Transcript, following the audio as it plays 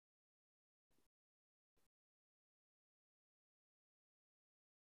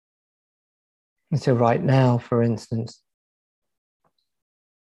And so right now, for instance,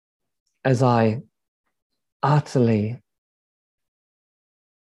 as I utterly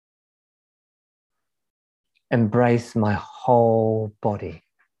embrace my whole body,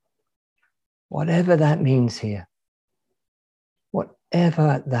 whatever that means here,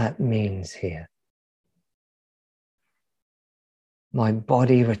 whatever that means here, my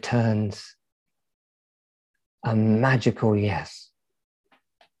body returns a magical yes.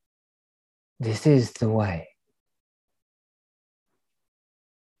 This is the way.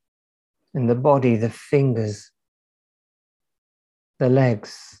 And the body, the fingers, the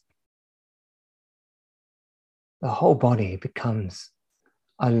legs, the whole body becomes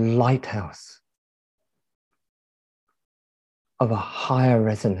a lighthouse of a higher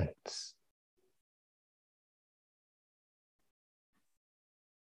resonance.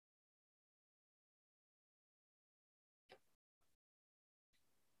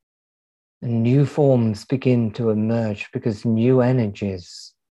 And new forms begin to emerge because new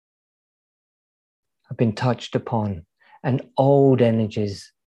energies have been touched upon and old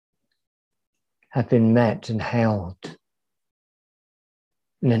energies have been met and held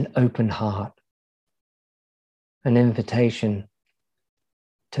in an open heart, an invitation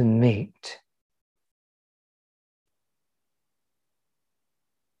to meet.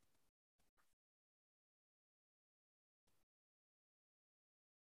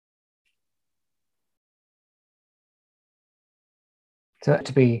 So I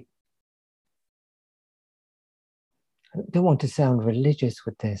don't want to sound religious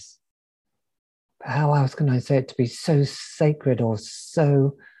with this, but how else can I say it, to be so sacred or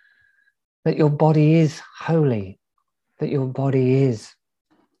so that your body is holy, that your body is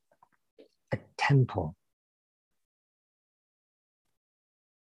a temple.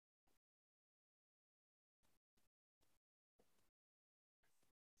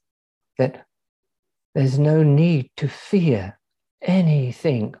 That there's no need to fear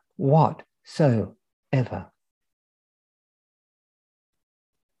anything whatsoever.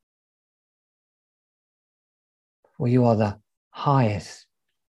 For you are the highest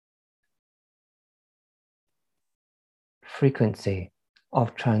frequency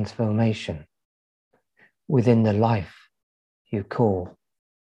of transformation within the life you call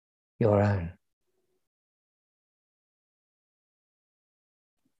your own.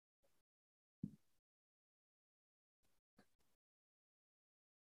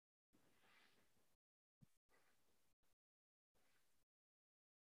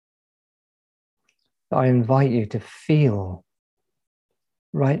 I invite you to feel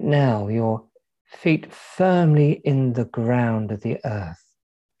right now your feet firmly in the ground of the earth.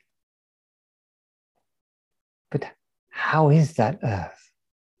 But how is that earth?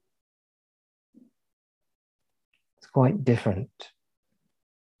 It's quite different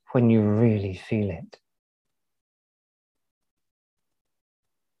when you really feel it.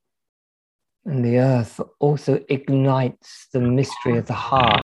 And the earth also ignites the mystery of the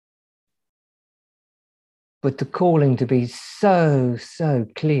heart, with the calling to be so, so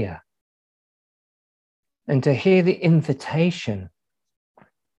clear, and to hear the invitation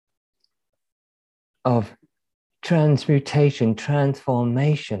of transmutation,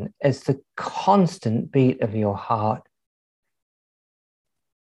 transformation as the constant beat of your heart,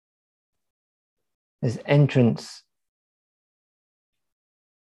 as entrance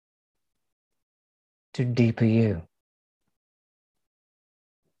to deeper you.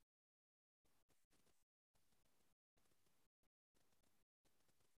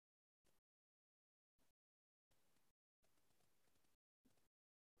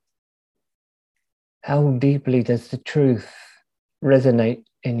 How deeply does the truth resonate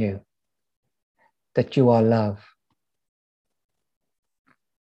in you that you are love,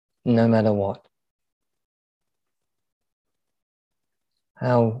 no matter what?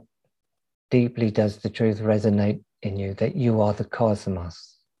 How deeply does the truth resonate in you that you are the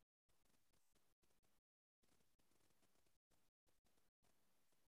cosmos?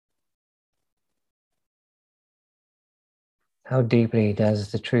 How deeply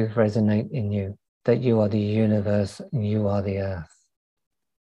does the truth resonate in you that you are the universe and you are the earth?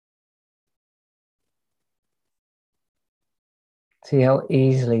 See how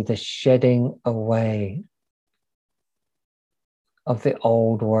easily the shedding away of the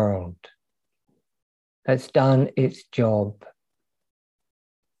old world that's done its job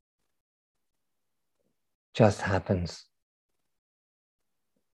just happens.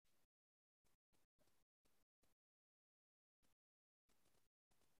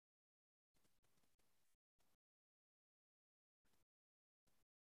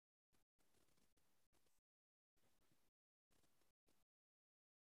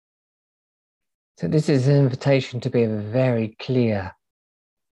 So this is an invitation to be very clear.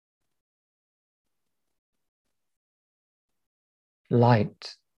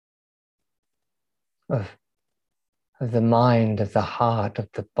 Light of the mind, of the heart, of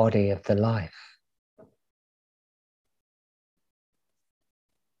the body, of the life.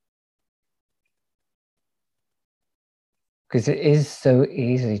 Because it is so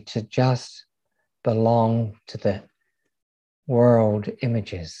easy to just belong to the world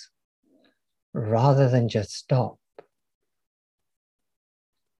images rather than just stop.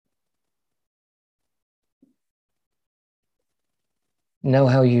 Know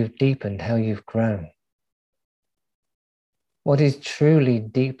how you've deepened, how you've grown. What is truly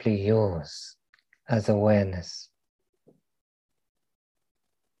deeply yours as awareness?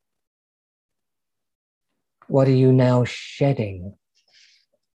 What are you now shedding?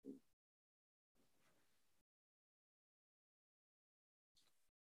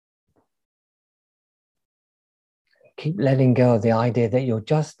 Keep letting go of the idea that you're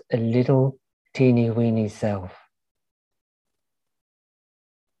just a little teeny weeny self.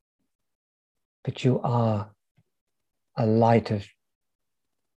 But you are a light of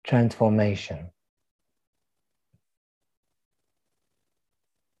transformation.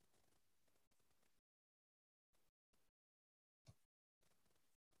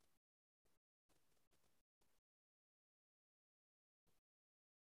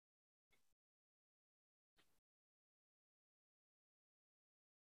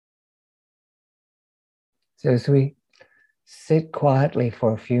 So as we sit quietly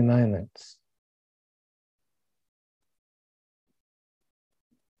for a few moments,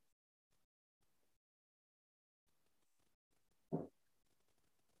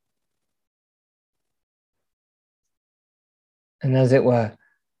 and as it were,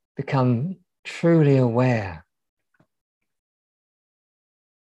 become truly aware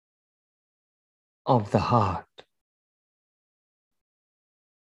of the heart.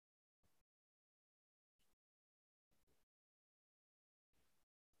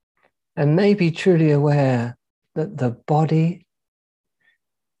 And maybe truly aware that the body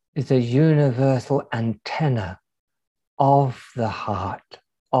is a universal antenna of the heart,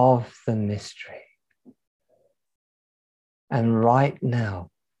 of the mystery. And right now,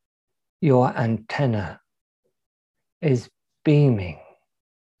 your antenna is beaming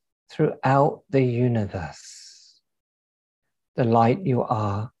throughout the universe. The light you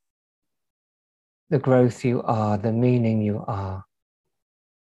are, the growth you are, the meaning you are.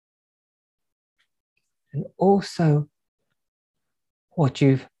 And also what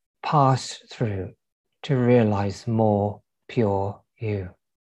you've passed through to realize more pure you.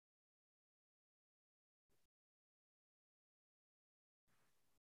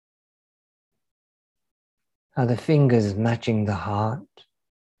 Are the fingers matching the heart?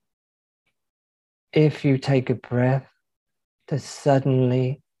 If you take a breath, does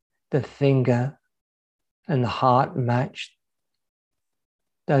suddenly the finger and the heart match?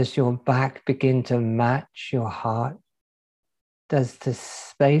 Does your back begin to match your heart? Does the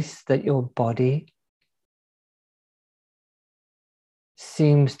space that your body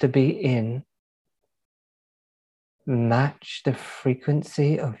seems to be in match the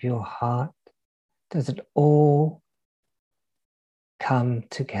frequency of your heart? Does it all come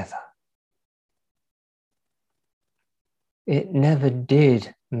together? It never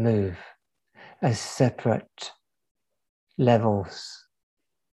did move as separate levels.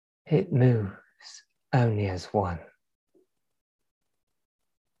 It moves only as one.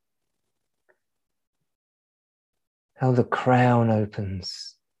 How the crown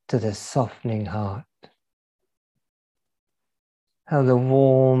opens to the softening heart. How the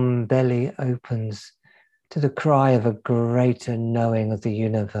warm belly opens to the cry of a greater knowing of the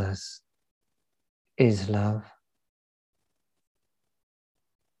universe is love.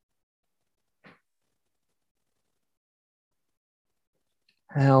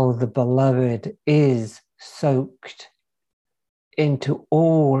 How the beloved is soaked into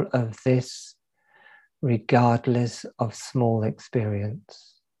all of this, regardless of small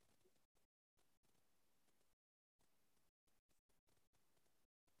experience.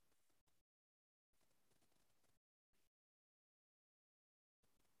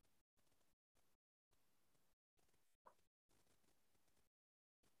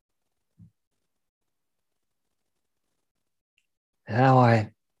 How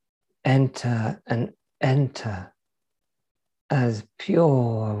I enter and enter as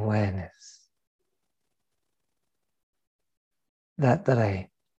pure awareness. That I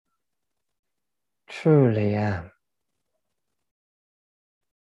truly am.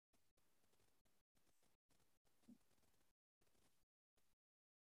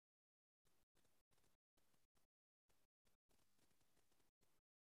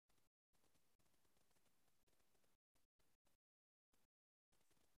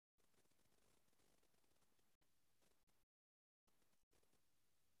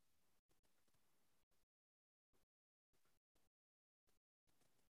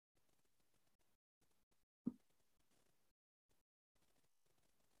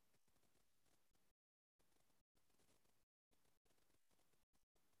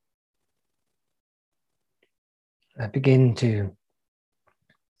 I begin to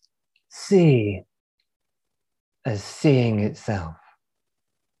see as seeing itself,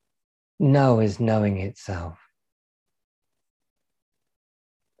 know as knowing itself,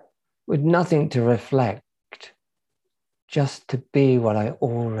 with nothing to reflect, just to be what I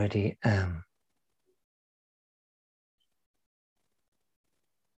already am.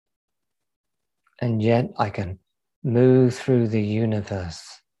 And yet I can move through the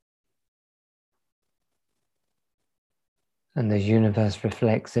universe, and the universe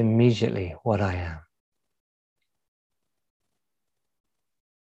reflects immediately what I am.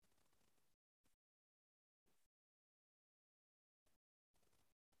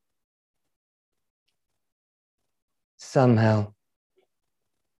 Somehow,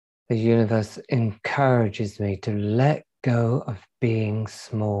 the universe encourages me to let go of being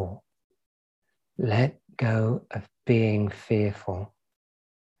small, let go of being fearful,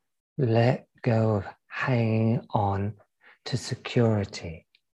 let go of hanging on to security.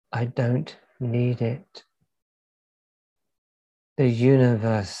 I don't need it. The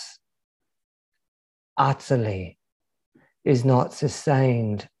universe utterly is not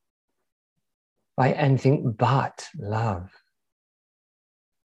sustained by anything but love.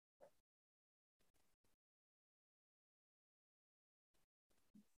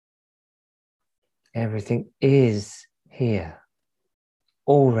 Everything is here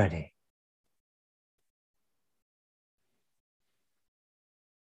already.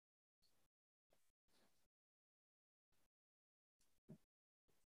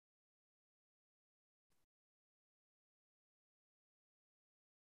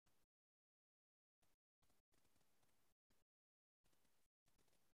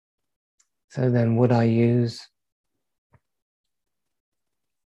 So then would I use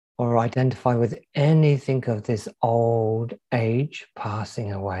or identify with anything of this old age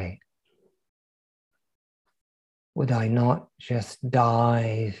passing away? Would I not just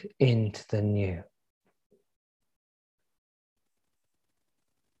dive into the new?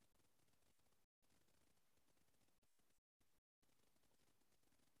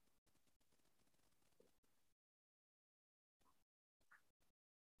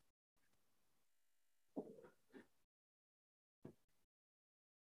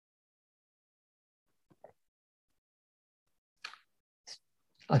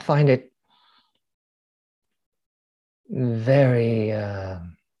 I find it very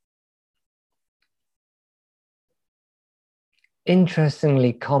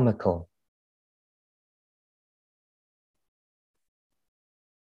interestingly comical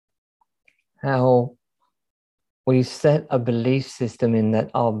how we set a belief system in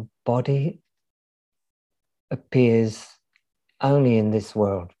that our body appears only in this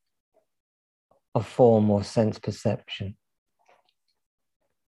world of form or sense perception.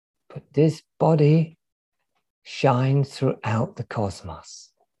 But this body shines throughout the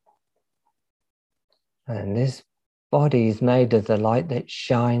cosmos. And this body is made of the light that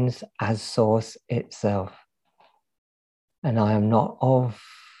shines as source itself. And I am not of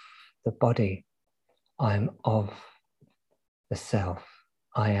the body, I am of the self.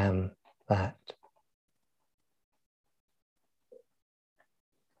 I am that.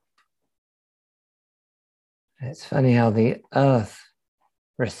 It's funny how the earth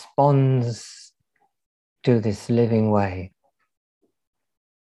responds to this living way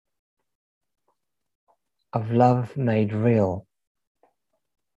of love made real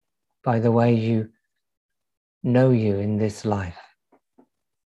by the way you know you in this life.